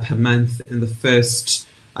per month in the first,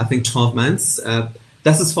 I think, 12 months.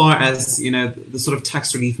 That's as far as the sort of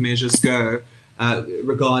tax relief measures go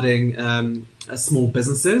regarding small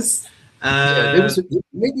businesses. There was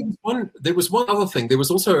one other thing. There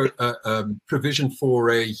was also a provision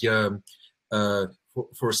for a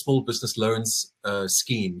small business loans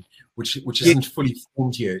scheme, which isn't fully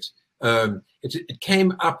formed yet. It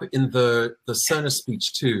came up in the Sona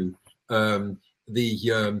speech too. And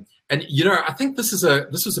I think this was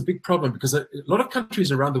a big problem, because a lot of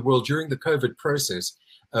countries around the world during the COVID process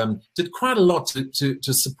did quite a lot to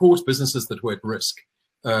support businesses that were at risk.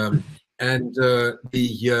 And the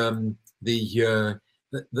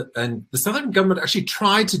Southern government actually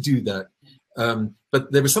tried to do that,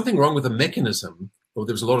 but there was something wrong with the mechanism. Well,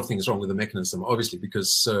 there was a lot of things wrong with the mechanism, obviously,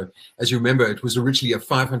 because as you remember, it was originally a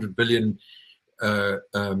 500 billion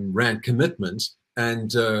Rand commitment, and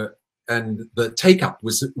the take-up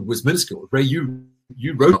was minuscule. Ray, you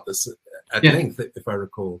wrote this at length, if I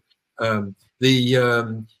recall.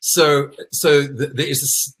 There's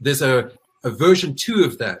a version 2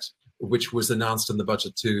 of that, which was announced in the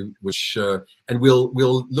budget too, which and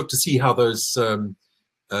we'll look to see how those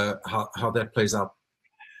how that plays out.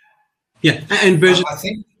 Yeah, and version I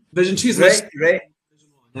think version 2 is Ray.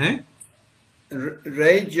 no?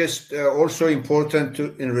 Ray, just also important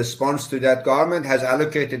in response to that, government has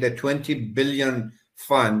allocated a 20 billion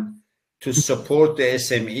fund to support the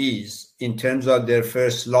SMEs in terms of their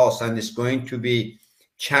first loss, and it's going to be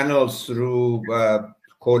channeled through,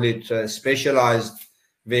 call it specialized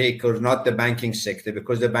vehicles, not the banking sector,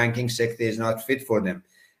 because the banking sector is not fit for them.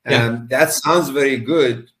 That sounds very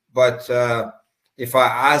good, but if I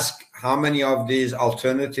ask how many of these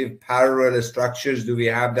alternative parallel structures do we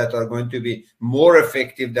have that are going to be more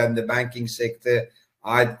effective than the banking sector,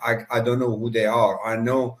 I don't know who they are. I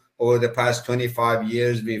know over the past 25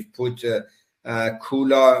 years, we've put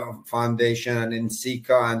Kula Foundation and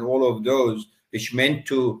Nsika and all of those, which meant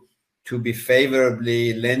to be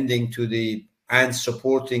favorably lending to the and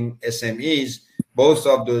supporting SMEs. Both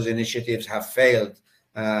of those initiatives have failed,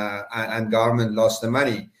 and government lost the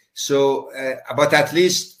money. So, but at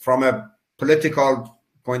least from a political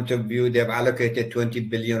point of view, they've allocated 20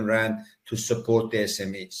 billion rand to support the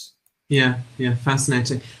SMEs. Yeah,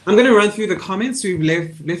 fascinating. I'm going to run through the comments. We've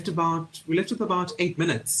left with about 8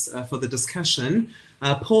 minutes for the discussion.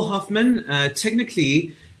 Paul Hoffman,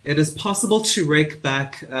 technically, it is possible to rake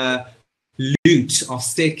back loot of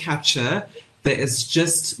state capture. There is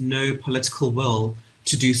just no political will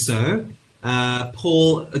to do so.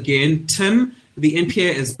 Paul, again, Tim, the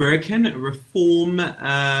NPA is broken. Reform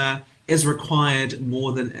is required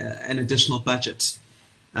more than an additional budget.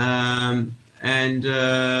 And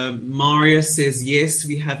Mario says, yes,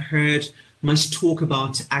 we have heard much talk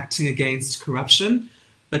about acting against corruption,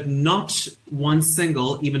 but not one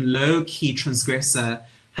single, even low-key transgressor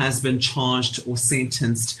has been charged or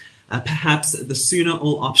sentenced. Perhaps the sooner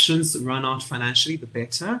all options run out financially, the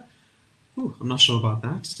better. Ooh, I'm not sure about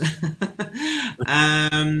that.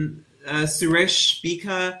 Suresh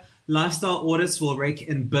Bika, lifestyle audits will rake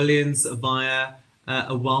in billions via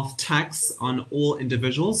a wealth tax on all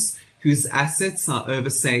individuals whose assets are over,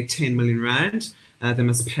 say, 10 million rand. They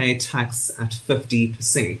must pay tax at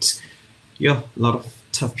 50%. Yeah, a lot of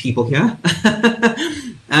tough people here.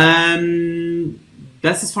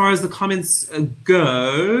 That's as far as the comments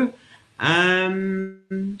go.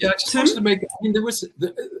 Yeah, I just wanted to make, I mean, there was,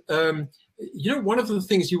 you know, one of the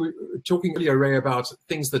things you were talking earlier, Ray, about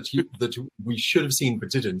things that we should have seen but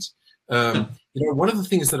didn't. You know, one of the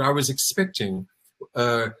things that I was expecting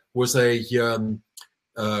was a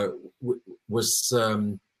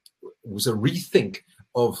rethink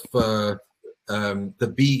of the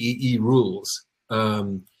BEE rules.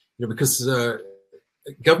 You know, because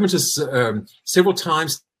government has several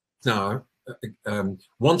times now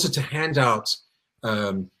wanted to hand out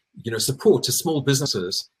you know, support to small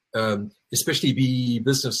businesses, especially BEE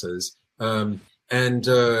businesses, and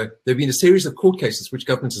there have been a series of court cases which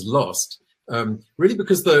government has lost, really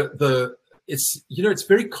because it's, you know, it's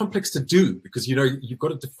very complex to do, because, you know, you've got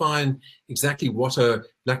to define exactly what a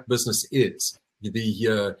black business is,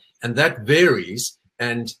 and that varies,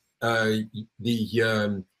 and the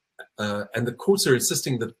courts are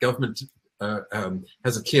insisting that government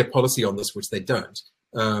has a clear policy on this, which they don't.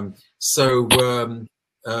 That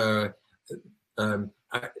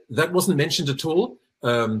wasn't mentioned at all,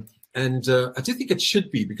 and I do think it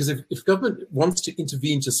should be, because if government wants to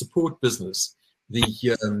intervene to support business,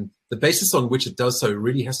 the basis on which it does so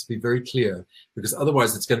really has to be very clear, because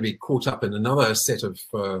otherwise it's going to be caught up in another set of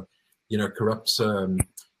you know, corrupt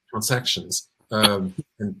transactions. But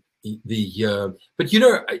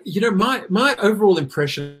you know, my overall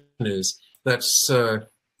impression is that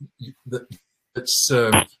you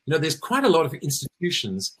know, there's quite a lot of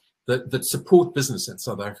institutions that support business in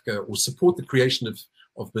South Africa, or support the creation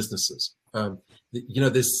of businesses. You know,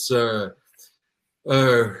 there's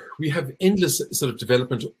we have endless sort of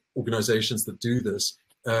development organizations that do this,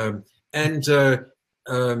 but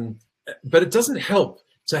it doesn't help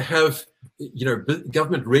to have, you know,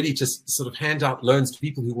 government ready to sort of hand out loans to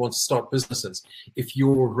people who want to start businesses if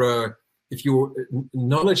your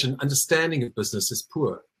knowledge and understanding of business is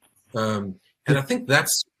poor. And I think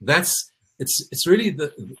it's really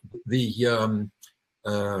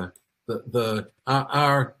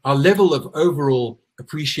our level of overall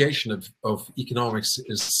appreciation of economics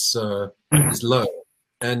is low,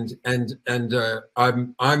 and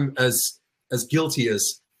I'm as guilty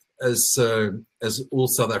as all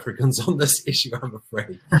South Africans on this issue, I'm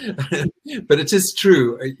afraid. But it is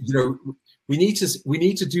true. You know, we need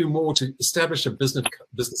to do more to establish a business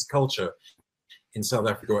culture in South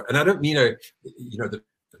Africa. And I don't mean you know, that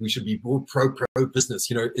we should be more pro business.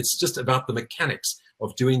 You know, it's just about the mechanics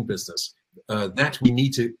of doing business that we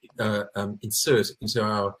need to insert into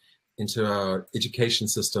our education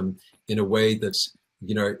system in a way that,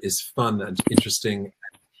 you know, is fun and interesting,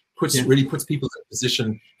 really puts people in a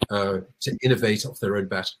position to innovate off their own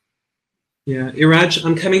bat. Yeah, Iraj,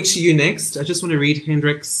 I'm coming to you next. I just want to read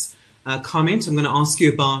Hendrik's comment. I'm going to ask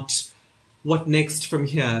you about what next from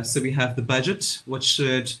here. So we have the budget. What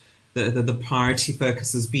should the priority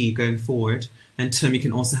focuses be going forward? And Tim, you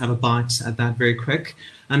can also have a bite at that very quick.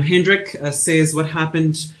 Hendrik says, what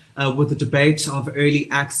happened with the debate of early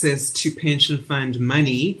access to pension fund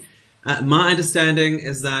money? My understanding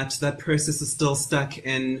is that that process is still stuck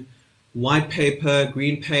in white paper,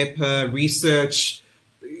 green paper, research.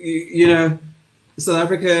 You know, South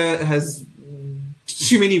Africa has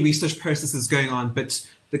too many research processes going on, but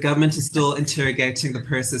the government is still interrogating the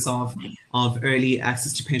process of early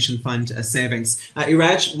access to pension fund savings.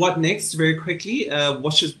 Iraj, what next? Very quickly,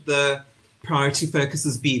 what should the priority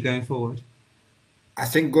focuses be going forward? I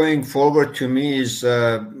think going forward to me is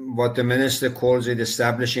what the minister calls it,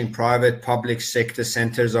 establishing private public sector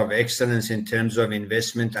centers of excellence in terms of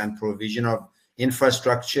investment and provision of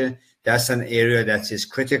infrastructure. That's an area that is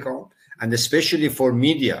critical, and especially for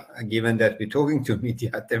media, given that we're talking to media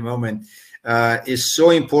at the moment, is so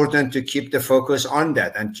important to keep the focus on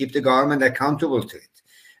that and keep the government accountable to it.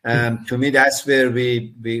 To me, that's where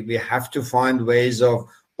we have to find ways of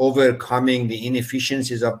overcoming the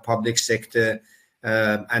inefficiencies of public sector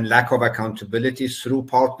and lack of accountability through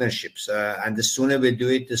partnerships. And the sooner we do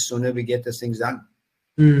it, the sooner we get the things done.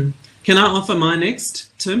 Can I offer my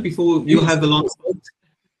next, Tim, before you have the last one?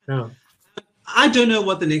 Yeah. I don't know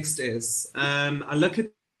what the next is. I look at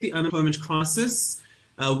the unemployment crisis.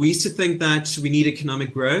 We used to think that we need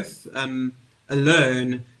economic growth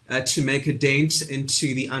alone to make a dent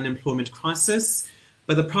into the unemployment crisis.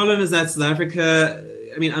 But the problem is that South Africa,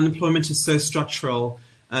 I mean, unemployment is so structural.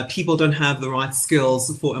 People don't have the right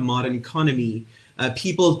skills for a modern economy.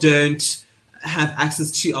 People don't have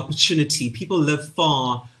access to opportunity. People live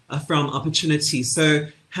far from opportunity. So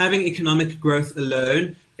having economic growth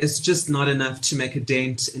alone is just not enough to make a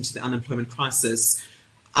dent into the unemployment crisis.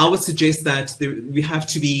 I would suggest that we have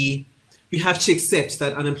to accept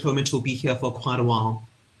that unemployment will be here for quite a while.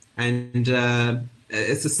 And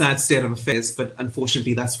it's a sad state of affairs, but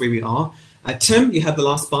unfortunately that's where we are. Tim, you have the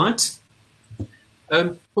last bite.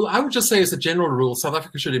 Well, I would just say as a general rule, South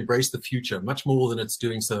Africa should embrace the future much more than it's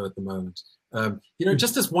doing so at the moment. You know,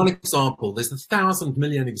 just as one example, there's 1,000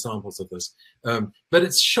 million examples of this, but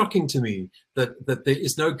it's shocking to me that there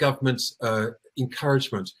is no government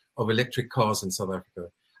encouragement of electric cars in South Africa.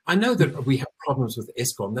 I know that we have problems with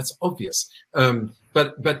Eskom, that's obvious,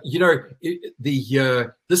 but you know,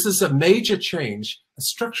 this is a major change, a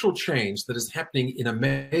structural change that is happening in a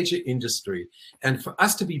major industry, and for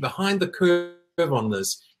us to be behind the curve on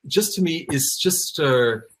this, just to me is just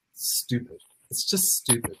stupid. It's just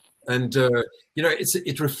stupid. And you know,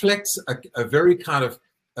 it reflects a very kind of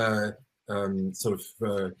sort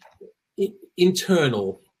of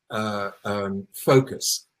internal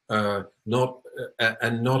focus, not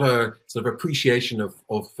a sort of appreciation of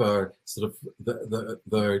sort of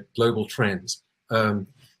the global trends. You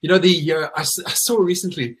know, I saw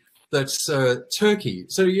recently that Turkey.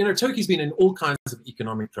 So you know, Turkey's been in all kinds of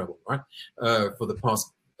economic trouble, right? For the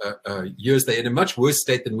past years. They're in a much worse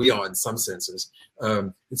state than we are in some senses.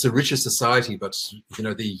 It's a richer society, but you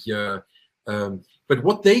know, but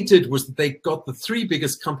what they did was that they got the three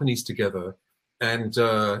biggest companies together and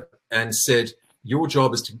said, your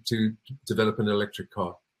job is to develop an electric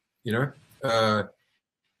car, you know,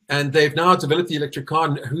 and they've now developed the electric car,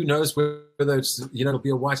 and who knows whether it's, you know, it'll be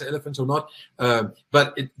a white elephant or not.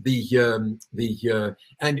 But and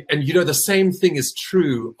you know, the same thing is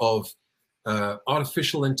true of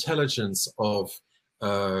artificial intelligence, of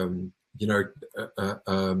you know,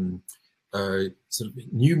 sort of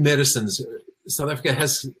new medicines. South Africa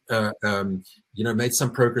has you know, made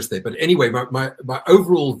some progress there. But anyway, my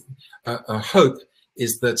overall hope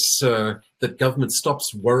is that that government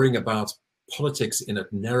stops worrying about politics in a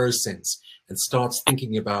narrow sense and starts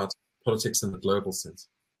thinking about politics in a global sense.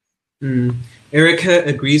 Erica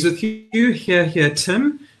agrees with you. Here,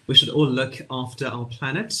 Tim. We should all look after our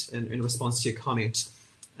planet in response to your comment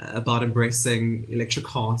about embracing electric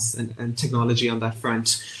cars and technology on that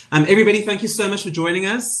front. Everybody, thank you so much for joining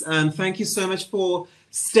us. Thank you so much for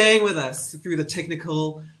staying with us through the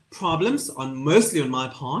technical problems, mostly on my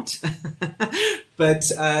part.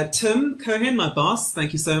 But Tim Cohen, my boss,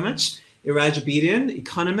 thank you so much. Iraj Abedian,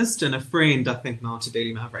 economist and a friend, I think, now to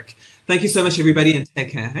Daily Maverick. Thank you so much, everybody, and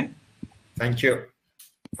take care. Hey? Thank you.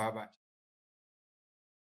 Bye-bye.